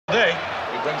Today,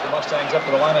 he brings the Mustangs up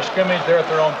to the line of scrimmage. They're at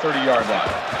their own 30-yard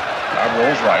line. Cobb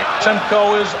rolls right.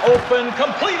 Simcoe is open,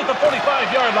 complete at the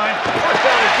 45-yard line. First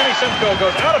down as Jimmy Simcoe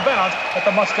goes out of bounds at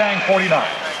the Mustang 49.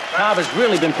 Cobb has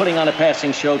really been putting on a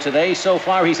passing show today. So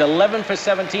far, he's 11 for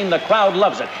 17. The crowd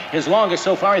loves it. His longest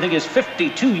so far, I think, is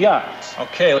 52 yards.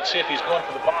 Okay, let's see if he's going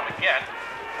for the bomb again.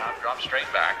 Now drops straight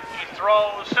back. He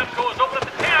throws. Simcoe is open at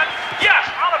the 10.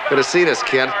 Yes, out of bounds. Good to see this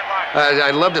kid.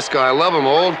 I love this guy. I love him.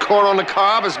 Old corn on the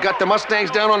cob has got the Mustangs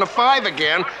down on the 5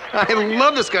 again. I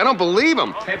love this guy. I don't believe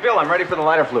him. Hey, Bill, I'm ready for the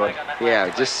lighter fluid. Yeah,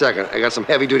 just a second. I got some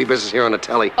heavy-duty business here on the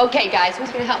telly. Okay, guys, who's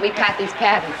going to help me pat these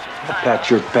patties? Pat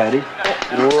your patty.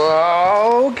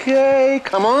 Whoa, okay.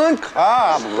 Come on,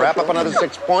 Cobb. Wrap up another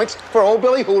 6 points for old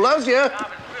Billy, who loves you.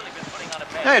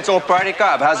 Hey, it's old Pridey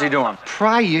Cobb. How's he doing?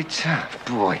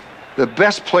 Boy. The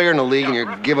best player in the league, and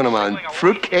you're giving him a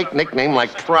fruitcake nickname like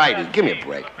Pridey. Give me a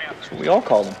break. That's what we all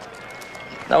called him.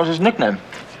 That was his nickname.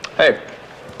 Hey,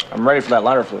 I'm ready for that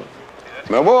lighter fluid.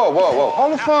 Now, whoa.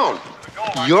 Hold the phone.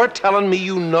 You're telling me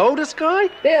you know this guy?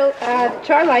 Bill,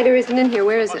 Charlighter isn't in here.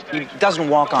 Where is it? He doesn't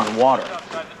walk on water.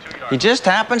 He just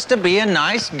happens to be a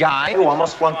nice guy who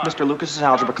almost flunked Mr. Lucas's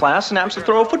algebra class and happens to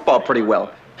throw a football pretty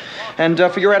well. And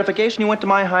for your edification, he went to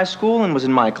my high school and was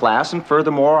in my class, and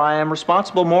furthermore, I am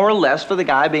responsible more or less for the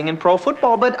guy being in pro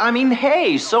football. But, I mean,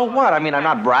 hey, so what? I mean, I'm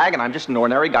not bragging. I'm just an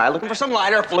ordinary guy looking for some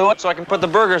lighter fluid so I can put the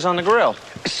burgers on the grill.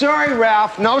 Sorry,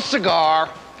 Ralph, no cigar.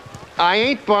 I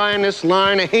ain't buying this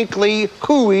line of Hinkley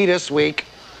hooey this week.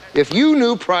 If you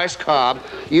knew Price Cobb,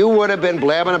 you would have been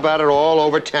blabbing about it all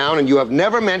over town, and you have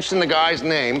never mentioned the guy's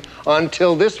name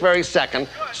until this very second,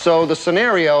 so the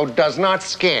scenario does not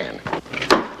scan.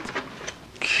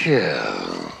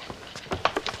 Kill.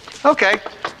 Okay,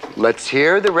 let's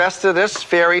hear the rest of this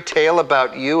fairy tale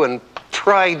about you and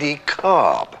Pridey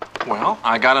Cobb. Well,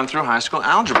 I got him through high school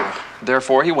algebra.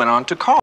 Therefore, he went on to college.